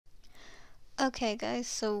Okay guys,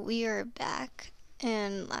 so we are back,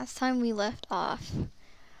 and last time we left off,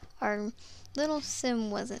 our little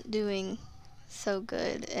sim wasn't doing so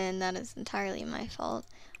good, and that is entirely my fault.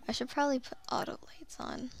 I should probably put auto lights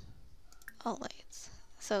on, all lights,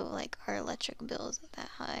 so like our electric bill isn't that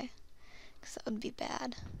high, because that would be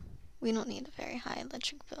bad. We don't need a very high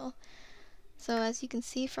electric bill. So as you can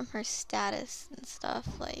see from her status and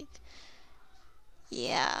stuff, like,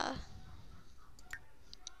 yeah.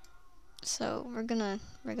 So we're gonna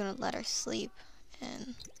let her sleep,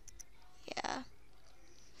 and yeah,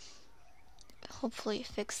 hopefully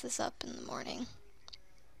fix this up in the morning.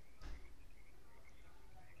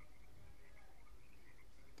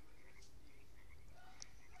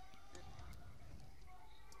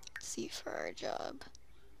 See for our job.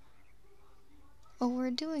 Well,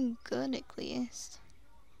 we're doing good at least.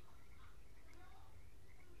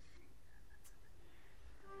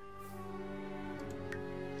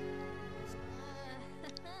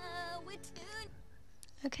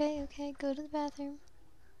 Okay, okay, go to the bathroom.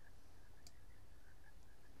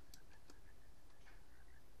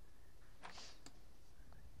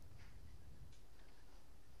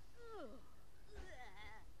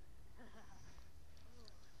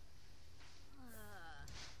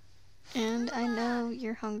 And I know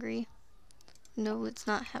you're hungry. No, let's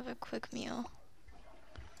not have a quick meal.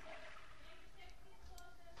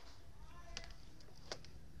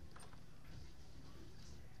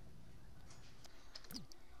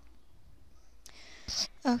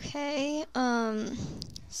 Okay,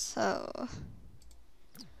 so,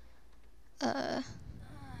 okay,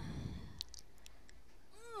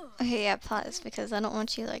 yeah, pause, because I don't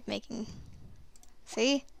want you, like, making,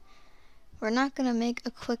 see? We're not gonna make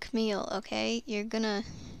a quick meal, okay? You're gonna,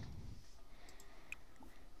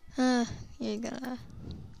 you're gonna,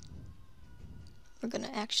 we're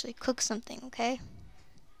gonna actually cook something, okay?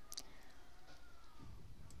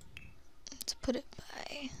 Let's put it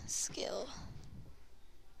by skill.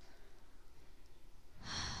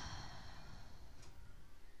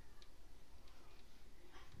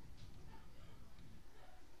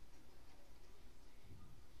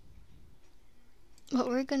 What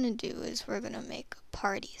we're gonna do is we're gonna make a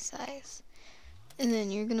party size, and then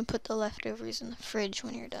you're gonna put the leftovers in the fridge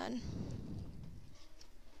when you're done.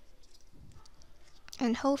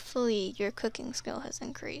 And hopefully your cooking skill has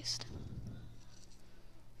increased.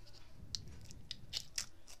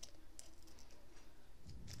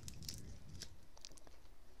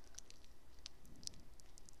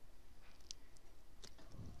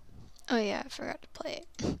 Oh yeah, I forgot to play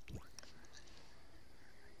it.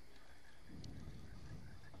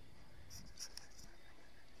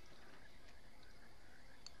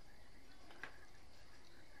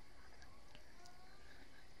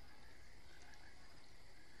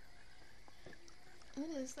 What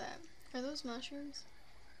is that? Are those mushrooms?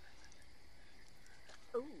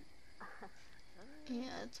 Ooh.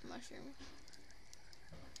 Yeah, it's a mushroom.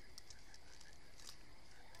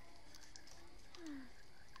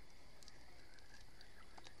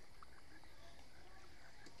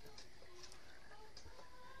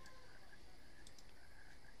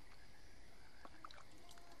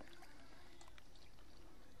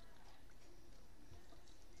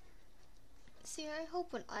 See, I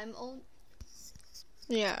hope when I'm old.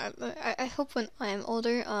 Yeah, I hope when I'm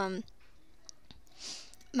older,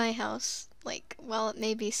 my house, like, while it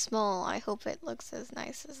may be small, I hope it looks as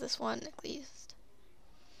nice as this one at least.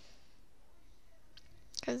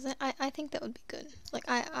 Because I think that would be good. Like,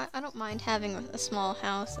 I don't mind having a small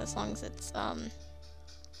house as long as it's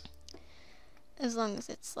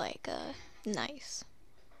like, nice.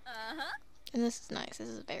 Uh-huh. And this is nice. This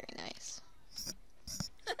is very nice.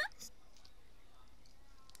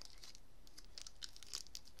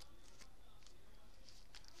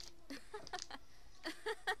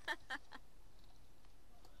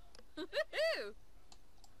 Woohoo!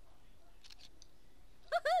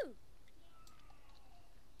 Woohoo!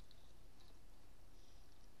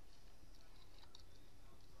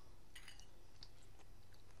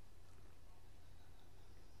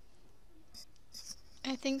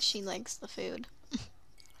 I think she likes the food.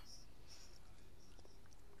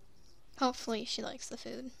 Hopefully she likes the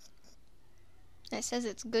food. It says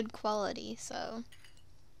it's good quality, so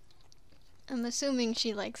I'm assuming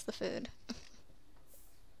she likes the food.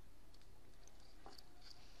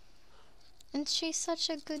 And she's such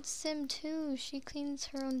a good sim too. She cleans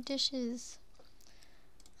her own dishes.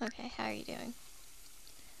 Okay, how are you doing?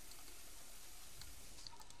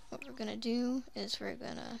 What we're gonna do is we're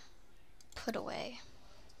gonna put away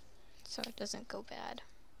so it doesn't go bad.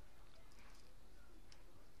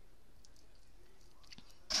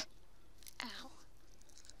 Ow.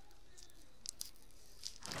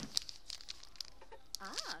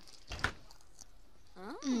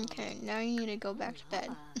 Okay, now you need to go back to bed.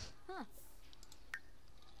 Huh.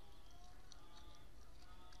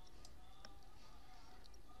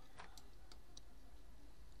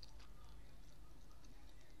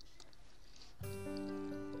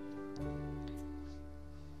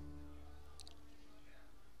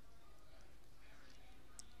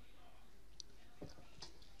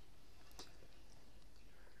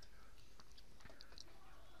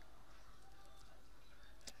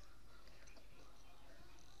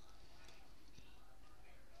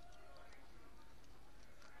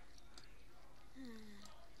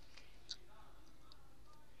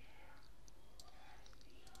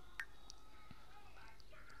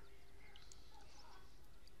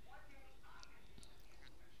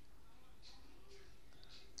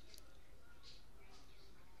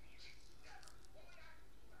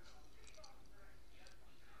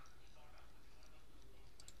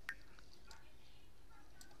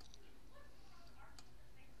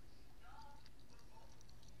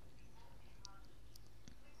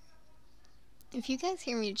 If you guys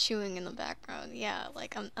hear me chewing in the background, yeah,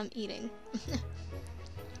 like I'm eating.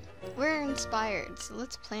 We're inspired, so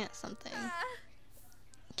let's plant something.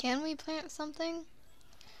 Can we plant something?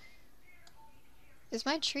 Is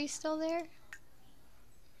my tree still there?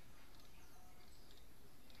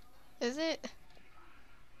 Is it?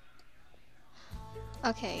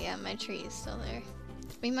 Okay, yeah, my tree is still there.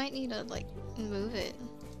 We might need to, like, move it.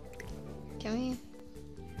 Can we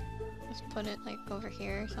just put it, like, over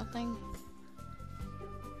here or something?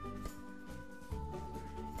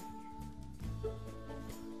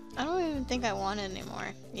 I don't even think I want it anymore.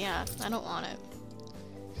 Yeah, I don't want it.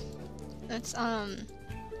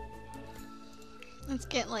 Let's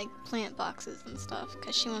get, like, plant boxes and stuff,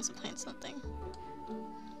 because she wants to plant something.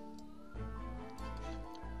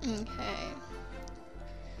 Okay.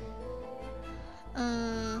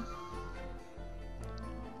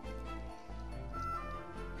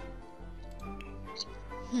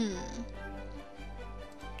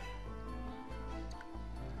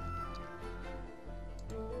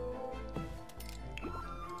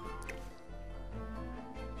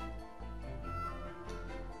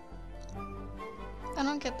 I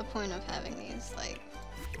don't get the point of having these, like...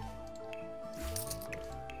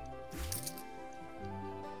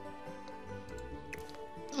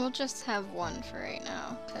 We'll just have one for right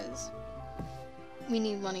now, because we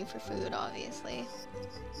need money for food, obviously.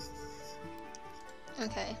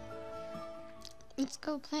 Okay. Let's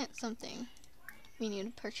go plant something. We need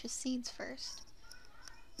to purchase seeds first.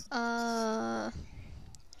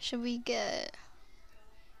 Should we get...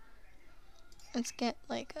 Let's get,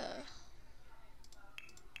 like, a...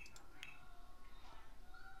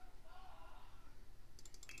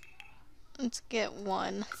 Let's get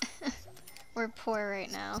one. We're poor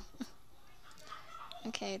right now.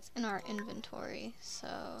 Okay, it's in our inventory, so...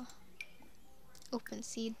 Open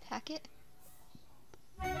seed packet.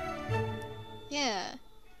 Yeah.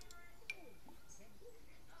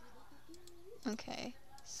 Okay,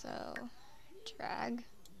 so... Drag.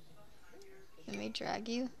 Let me drag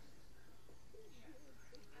you.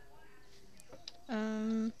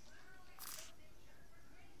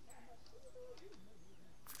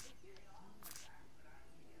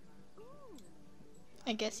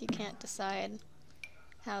 I guess you can't decide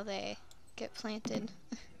how they get planted.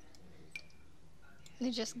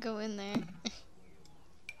 They just go in there.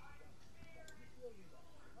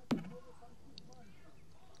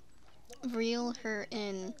 Reel her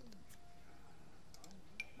in.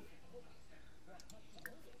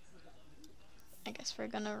 I guess we're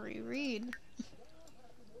gonna reread.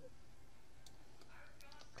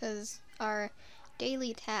 Because our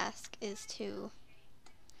daily task is to,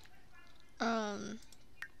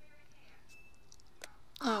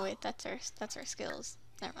 oh wait, that's our skills.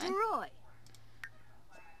 Never mind. Roy.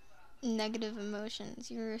 Negative emotions.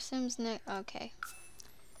 Your Sims okay.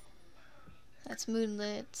 That's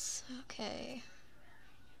moodlets. Okay.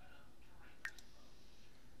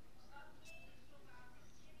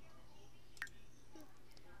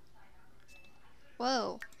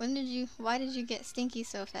 Whoa, why did you get stinky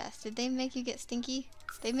so fast? Did they make you get stinky?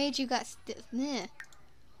 They made you meh.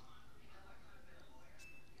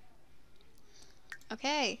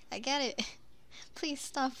 Okay, I get it. Please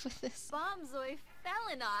stop with this. Bombzoy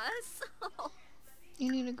Felinas.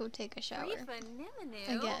 You need to go take a shower. Rifa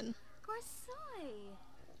Niminu. Again. Gorsoi.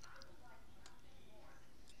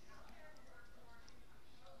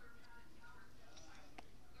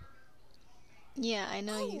 Yeah, I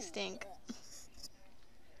know you stink.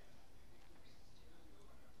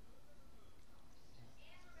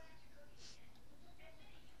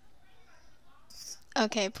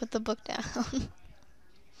 Okay, put the book down.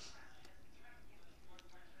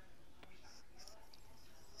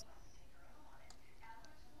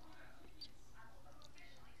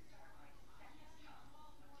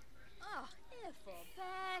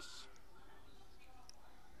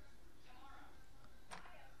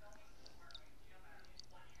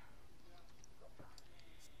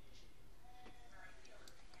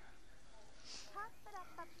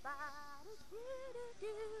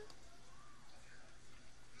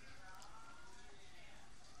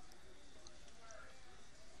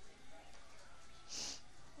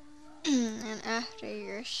 after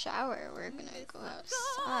your shower, we're gonna go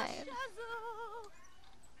outside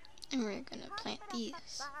and we're gonna plant these.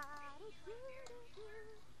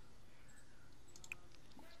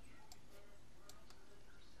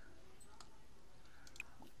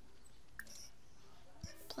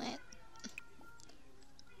 Plant,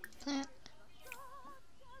 plant,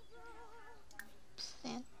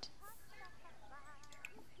 plant,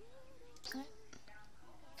 plant.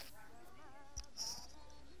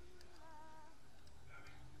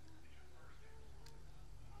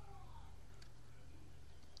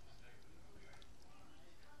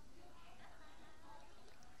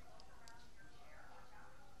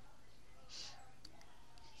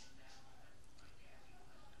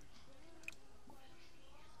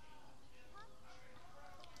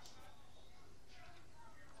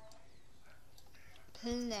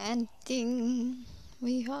 Planting,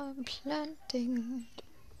 we are planting.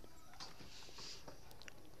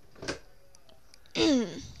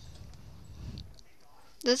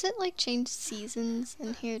 Does it like change seasons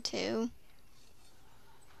in here too?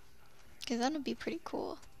 Cause that'd be pretty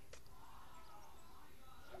cool.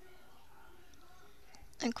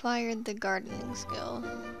 Acquired the gardening skill.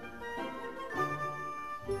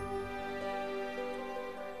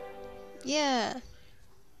 Yeah.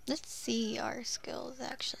 Let's see our skills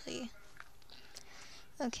actually.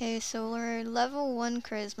 Okay, so we're level 1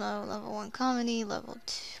 charisma, level 1 comedy, level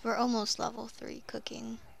 2. We're almost level 3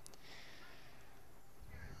 cooking.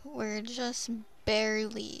 We're just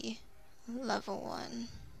barely level 1.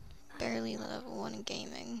 Barely level 1 in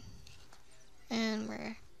gaming. And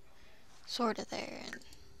we're sort of there in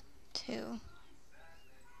 2.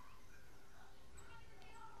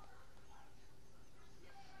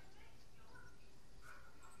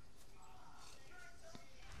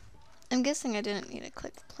 I'm guessing I didn't need to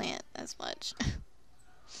click plant as much.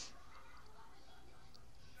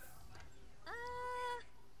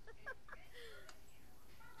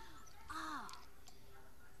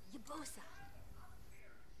 Yabosa.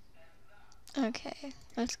 Okay,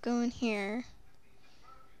 let's go in here.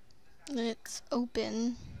 Let's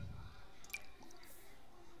open.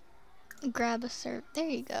 Grab a serve. There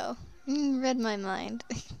you go. You read my mind.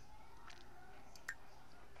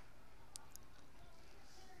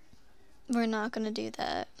 We're not gonna do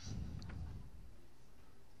that.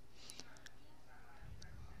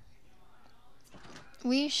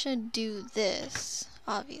 We should do this,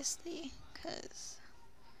 obviously, cause.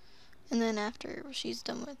 And then after she's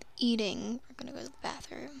done with eating, we're gonna go to the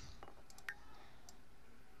bathroom.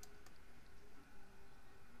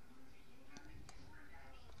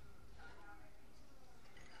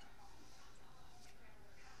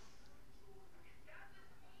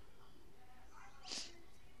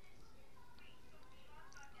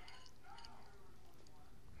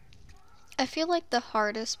 I feel like the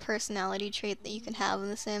hardest personality trait that you can have in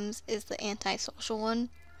The Sims is the antisocial one.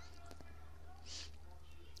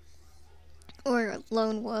 Or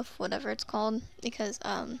lone wolf, whatever it's called. Because,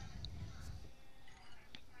 I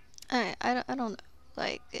don't know.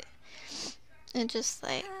 Like, it just,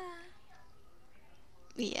 like,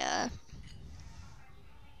 yeah.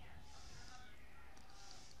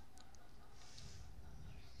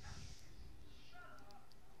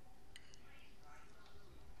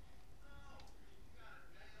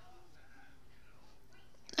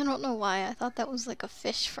 I don't know why, I thought that was like a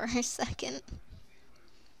fish for a second.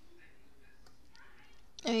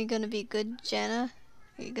 Are you gonna be good, Jana?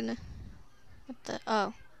 Are you gonna... What the...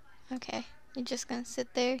 Oh. Okay. You're just gonna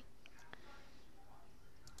sit there?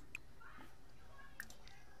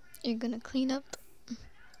 You're gonna clean up?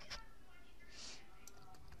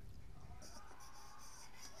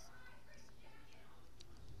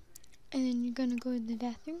 And then you're gonna go to the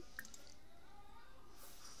bathroom?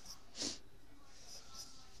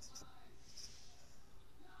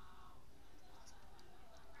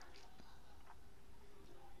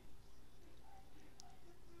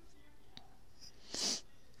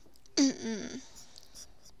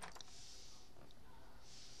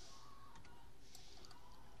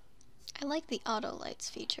 I like the auto lights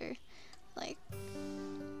feature. Like,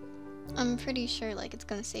 I'm pretty sure like it's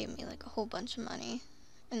gonna save me like a whole bunch of money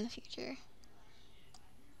in the future.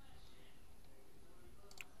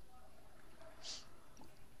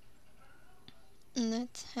 And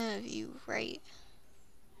let's have you write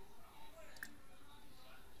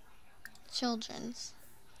children's.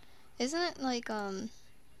 Isn't it like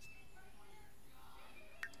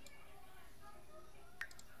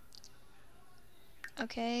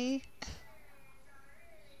okay.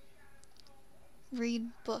 Read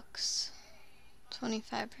books.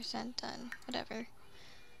 25% done. Whatever.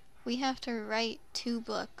 We have to write 2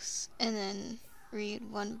 books and then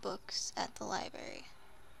read 1 book at the library.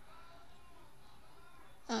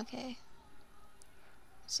 Okay.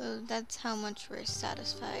 So that's how much we're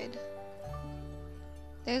satisfied.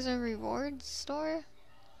 There's a rewards store.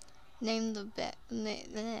 Name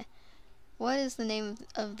the what is the name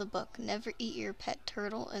of the book? Never eat your pet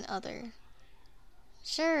turtle and other.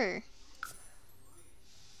 Sure.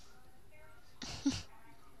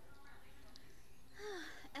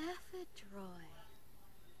 Effort Troy.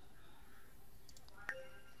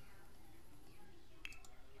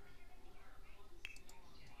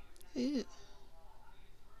 Ooh.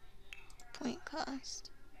 Point cost.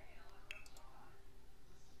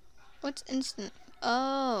 What's instant?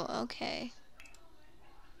 Oh, okay.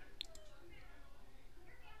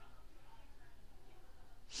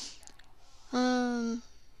 Um.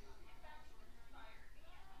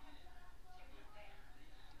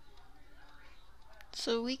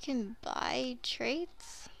 So we can buy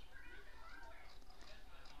traits?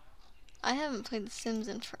 I haven't played The Sims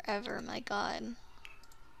in forever, my god.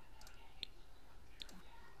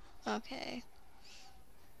 Okay.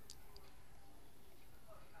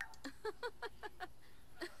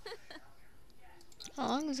 How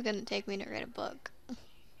long is it gonna take me to read a book?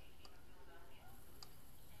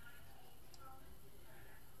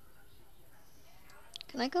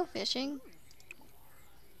 Can I go fishing?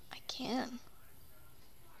 I can.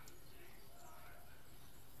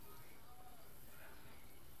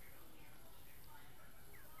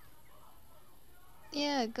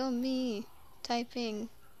 Yeah, go me. Typing.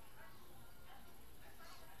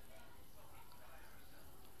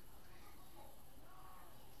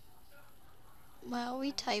 Wow,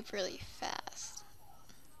 we type really fast.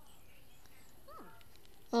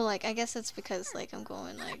 Well, like, I guess it's because, like, I'm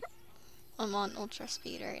on ultra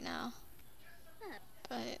speed right now.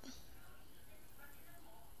 But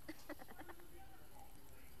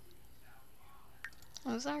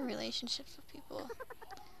how's our relationships with people?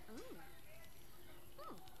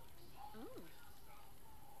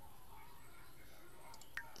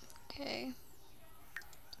 Okay.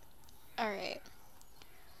 Alright.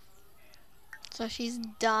 So she's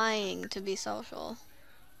dying to be social.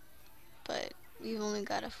 But we've only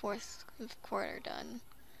got a fourth quarter done.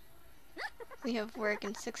 We have work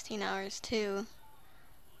in 16 hours too.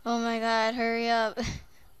 Oh my god, hurry up.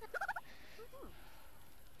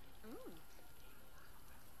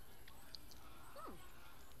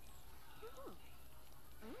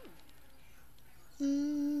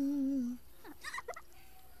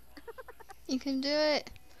 You can do it.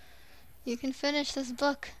 You can finish this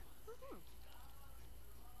book.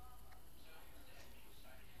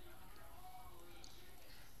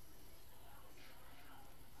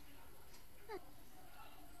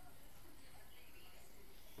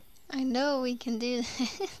 I know we can do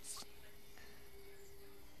this.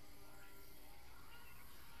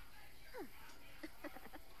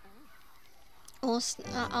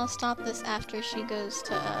 I'll stop this after she goes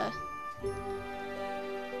to,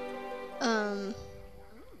 um...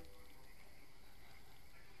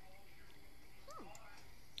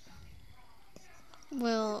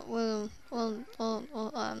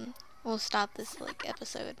 we'll stop this, like,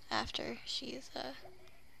 episode after she's,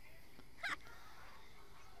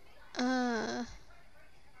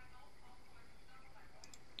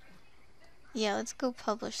 yeah, let's go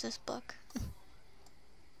publish this book.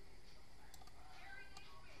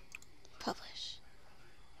 Publish.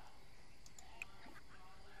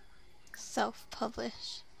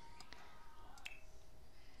 Self-publish.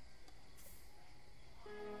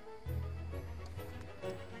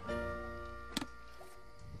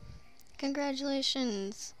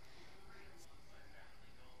 Congratulations.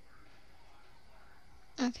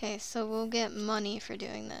 Okay, so we'll get money for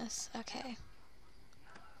doing this. Okay.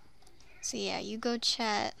 So yeah, you go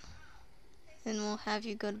chat, and we'll have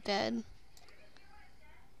you go to bed.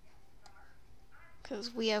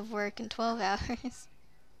 Because we have work in 12 hours.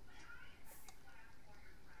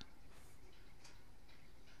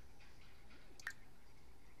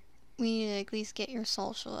 We need to at least get your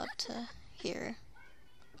social up to here.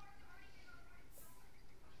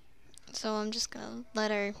 So I'm just gonna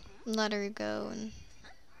let her go and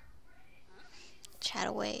chat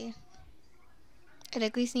away. It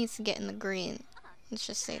at least needs to get in the green. Let's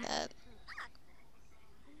just say that.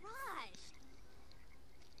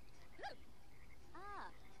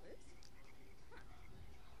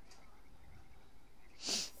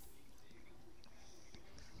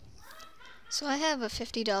 So I have a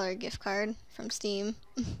 $50 gift card from Steam.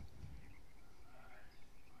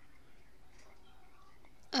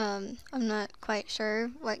 I'm not quite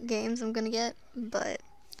sure what games I'm gonna get, but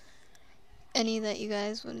any that you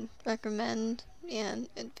guys would recommend, yeah,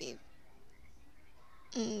 it'd be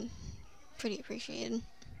Mm, pretty appreciated.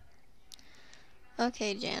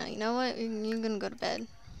 Okay, Jana, you know what? You're gonna go to bed.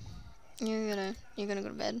 You're gonna go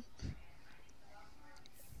to bed.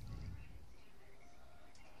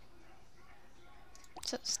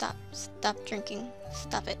 So stop drinking.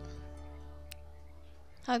 Stop it.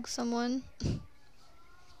 Hug someone.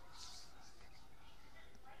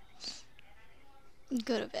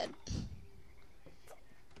 Go to bed.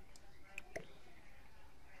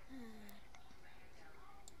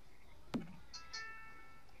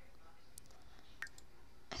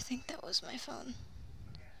 I think that was my phone.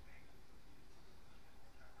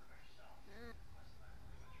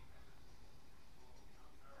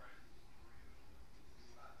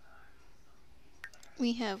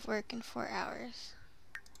 We have work in 4 hours.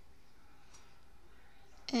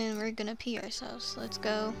 And we're gonna pee ourselves. So let's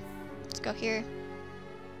go. Let's go here.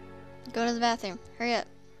 Go to the bathroom. Hurry up.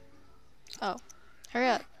 Oh. Hurry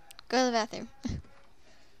up. Go to the bathroom.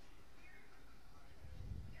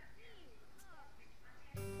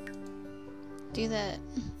 Do that.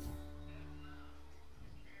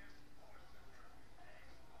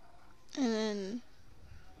 And then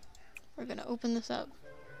we're gonna open this up.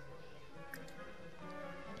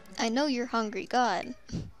 I know you're hungry, God.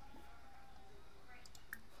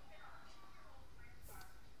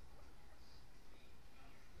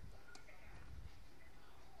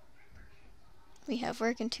 We have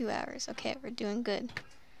work in 2 hours. Okay, we're doing good.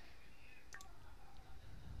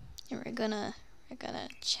 And we're gonna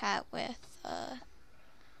chat with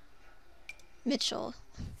Mitchell.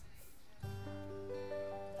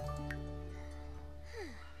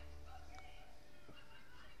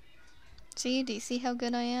 See, do you see how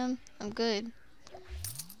good I am? I'm good.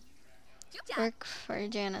 Work for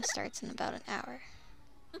Jana starts in about an hour.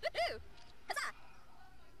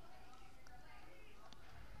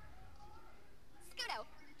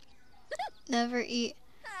 Never eat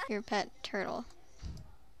your pet turtle.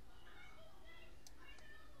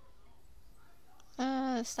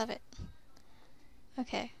 Stop it.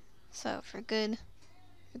 Okay, so we're good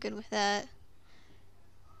with that.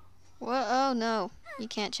 What? Oh no, you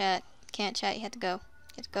can't chat. Can't chat. You have to go.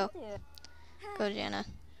 You have to go. Go, Jana.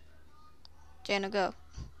 Jana, go.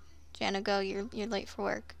 Jana, go. You're late for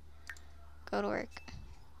work. Go to work.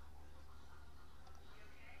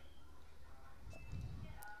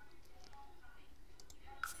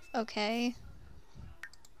 Okay.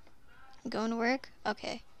 Going to work?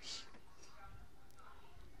 Okay.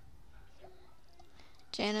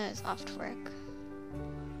 Jana is off to work.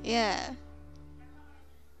 Yeah.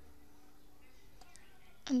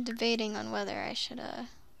 I'm debating on whether I should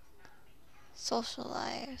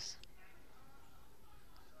socialize.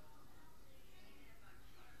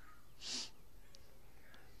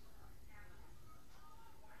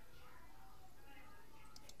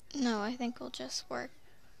 No, I think we'll just work.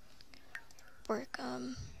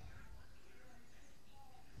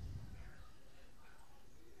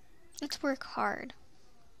 Let's work hard.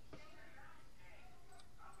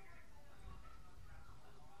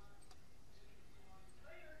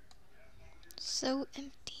 So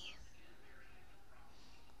empty.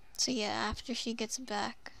 So yeah, after she gets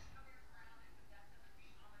back,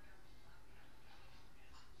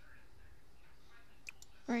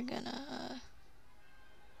 we're gonna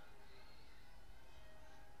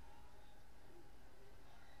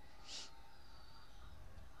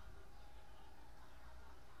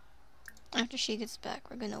after she gets back,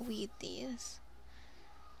 we're gonna weed these.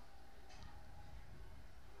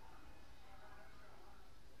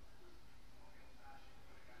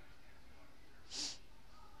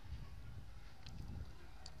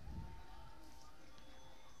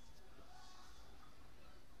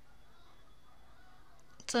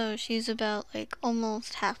 So she's about like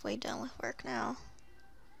almost halfway done with work now.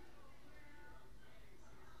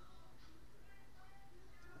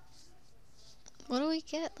 What do we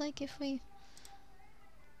get like if we...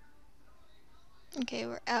 Okay,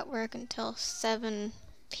 we're at work until 7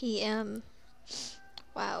 p.m.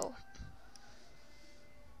 Wow.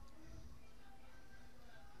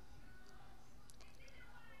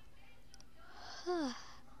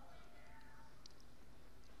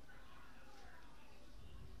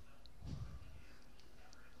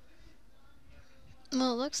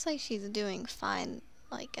 Well, it looks like she's doing fine,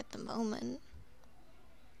 like, at the moment.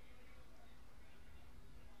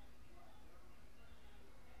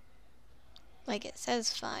 Like, it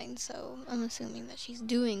says fine, so I'm assuming that she's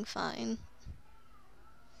doing fine.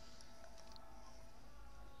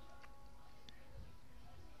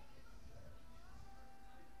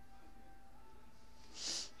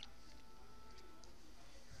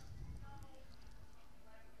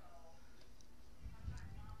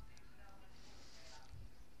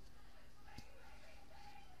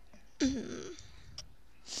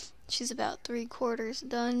 she's about 3/4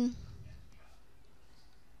 done.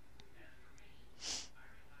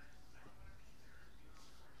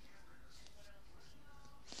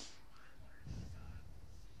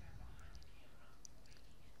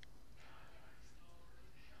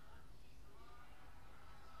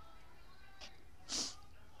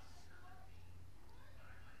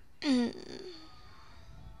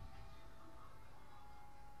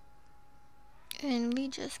 And we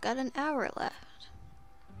just got an hour left.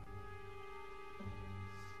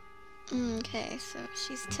 Okay, so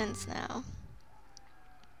she's tense now.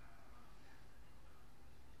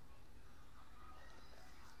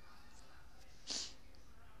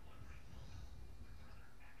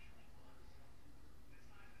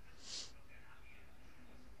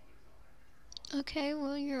 Okay,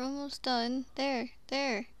 well, you're almost done. There.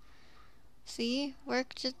 See,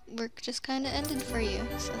 work just kind of ended for you.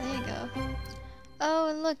 So there you go. Oh,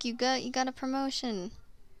 and look, you got a promotion.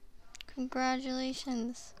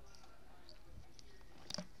 Congratulations.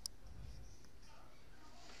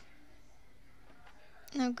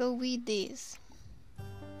 Now go weed these.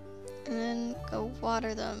 And then go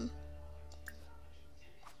water them.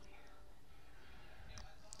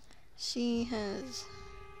 She has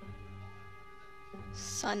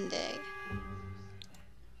Sunday.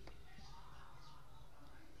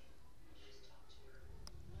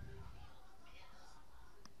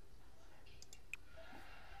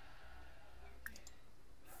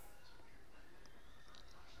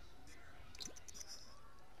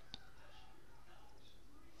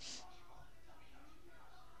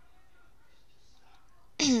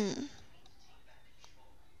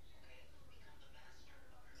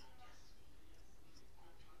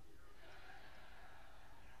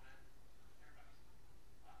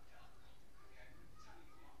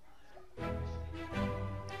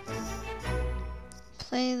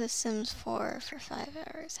 Play The Sims 4 for 5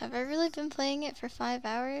 hours. Have I really been playing it for 5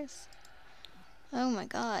 hours? Oh my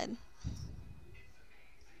god.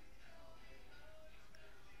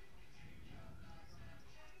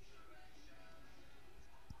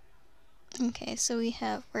 Okay, so we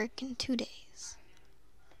have work in 2 days.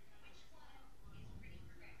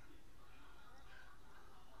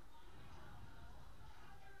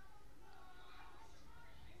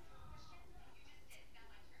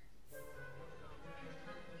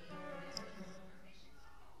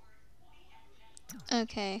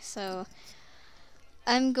 Okay, so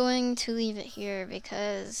I'm going to leave it here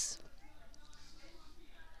because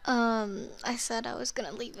I said I was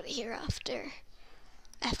gonna leave it here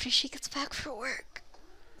after she gets back for work.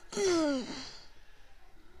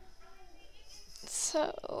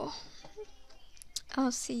 So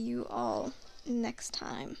I'll see you all next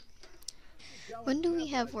time. When do we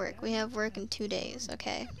have work? We have work in 2 days,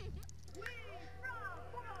 okay?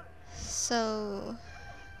 So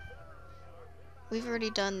we've already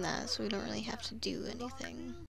done that, so we don't really have to do anything.